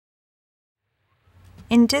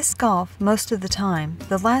In disc golf, most of the time,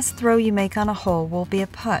 the last throw you make on a hole will be a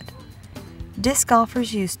putt. Disc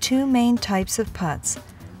golfers use two main types of putts: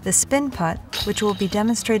 the spin putt, which will be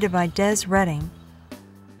demonstrated by Des Redding,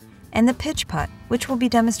 and the pitch putt, which will be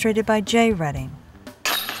demonstrated by Jay Redding.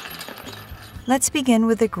 Let's begin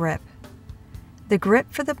with the grip. The grip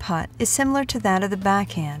for the putt is similar to that of the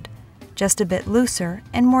backhand, just a bit looser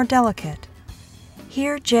and more delicate.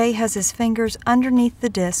 Here, Jay has his fingers underneath the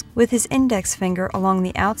disc with his index finger along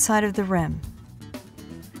the outside of the rim.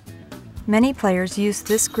 Many players use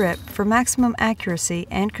this grip for maximum accuracy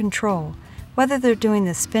and control, whether they're doing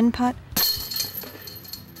the spin putt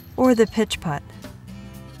or the pitch putt.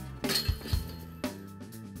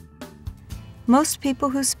 Most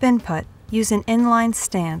people who spin putt use an inline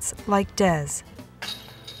stance like Des.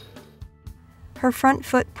 Her front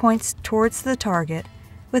foot points towards the target,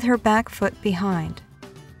 with her back foot behind.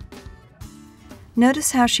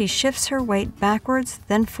 Notice how she shifts her weight backwards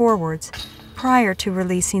then forwards prior to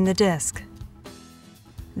releasing the disc.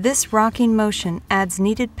 This rocking motion adds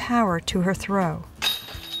needed power to her throw.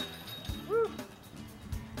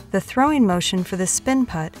 The throwing motion for the spin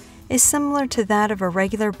putt is similar to that of a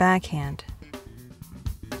regular backhand.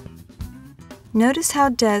 Notice how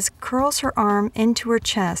Des curls her arm into her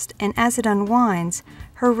chest, and as it unwinds,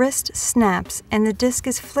 her wrist snaps and the disc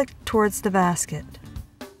is flicked towards the basket.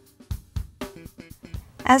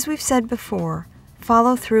 As we've said before,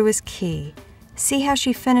 follow through is key. See how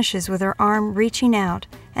she finishes with her arm reaching out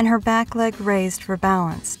and her back leg raised for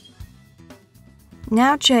balance.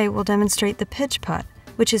 Now Jay will demonstrate the pitch putt,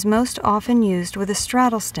 which is most often used with a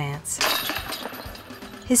straddle stance.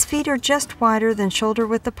 His feet are just wider than shoulder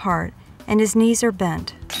width apart, and his knees are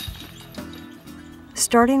bent.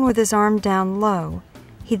 Starting with his arm down low,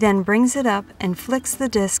 he then brings it up and flicks the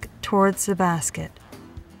disc towards the basket.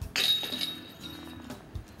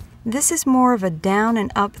 This is more of a down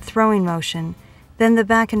and up throwing motion than the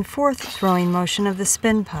back and forth throwing motion of the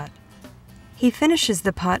spin putt. He finishes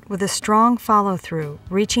the putt with a strong follow-through,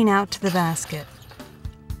 reaching out to the basket.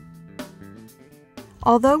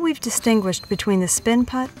 Although we've distinguished between the spin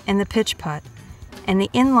putt and the pitch putt, and the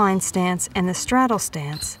inline stance and the straddle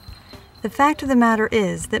stance, the fact of the matter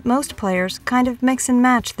is that most players kind of mix and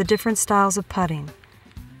match the different styles of putting.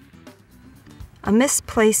 A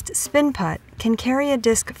misplaced spin putt can carry a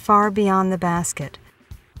disc far beyond the basket,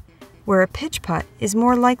 where a pitch putt is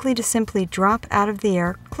more likely to simply drop out of the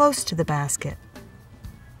air close to the basket.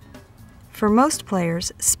 For most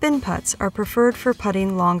players, spin putts are preferred for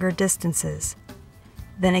putting longer distances.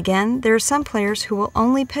 Then again, there are some players who will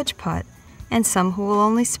only pitch putt and some who will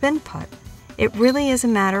only spin putt. It really is a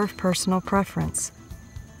matter of personal preference.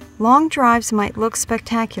 Long drives might look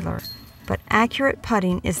spectacular, but accurate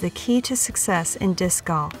putting is the key to success in disc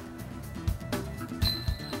golf.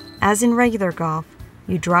 As in regular golf,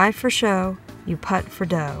 you drive for show, you putt for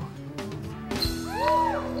dough.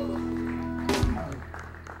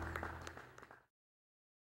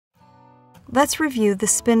 Let's review the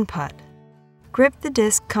spin putt. Grip the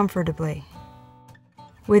disc comfortably.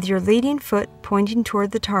 With your leading foot pointing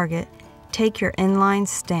toward the target, take your inline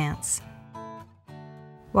stance.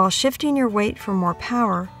 While shifting your weight for more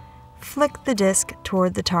power, flick the disc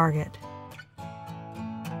toward the target.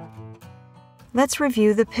 Let's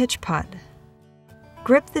review the pitch putt.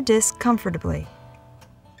 Grip the disc comfortably.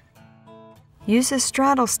 Use a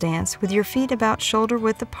straddle stance with your feet about shoulder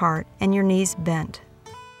width apart and your knees bent.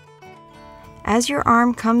 As your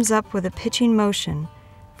arm comes up with a pitching motion,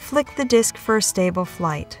 flick the disc for a stable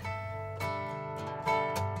flight.